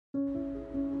It's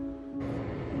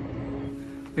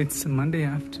a Monday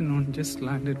afternoon, just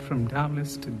landed from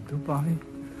Dallas to Dubai,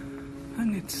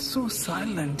 and it's so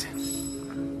silent.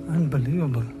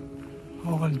 Unbelievable.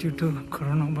 All due to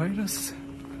coronavirus.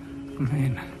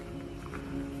 Man,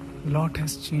 a lot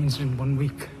has changed in 1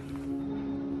 week.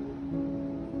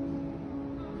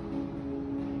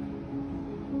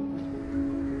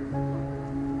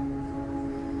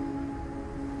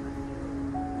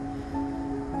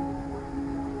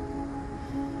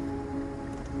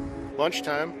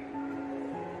 Lunchtime,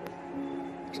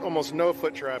 there's almost no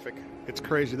foot traffic. It's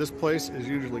crazy. This place is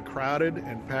usually crowded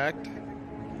and packed.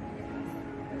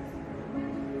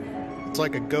 It's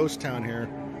like a ghost town here.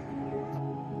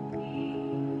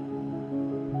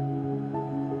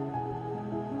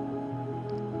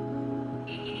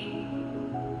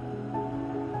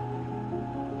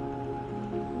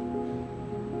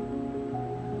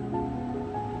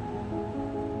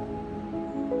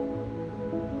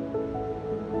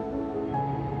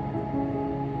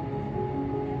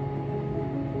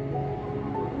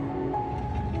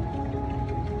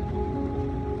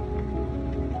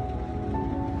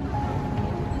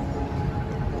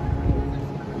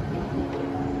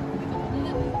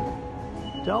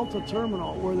 Delta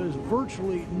Terminal, where there's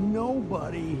virtually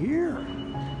nobody here.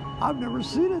 I've never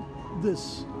seen it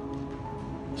this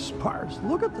sparse.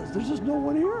 Look at this, there's just no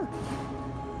one here.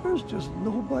 There's just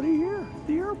nobody here at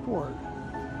the airport.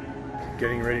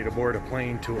 Getting ready to board a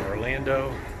plane to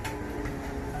Orlando.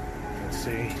 Let's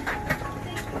see.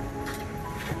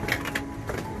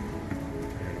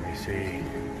 And we see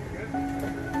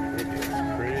it is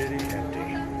pretty empty.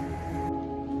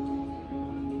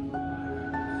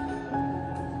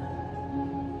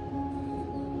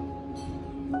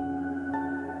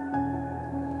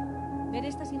 Ver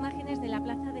estas imágenes de la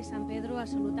plaza de San Pedro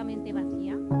absolutamente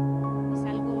vacía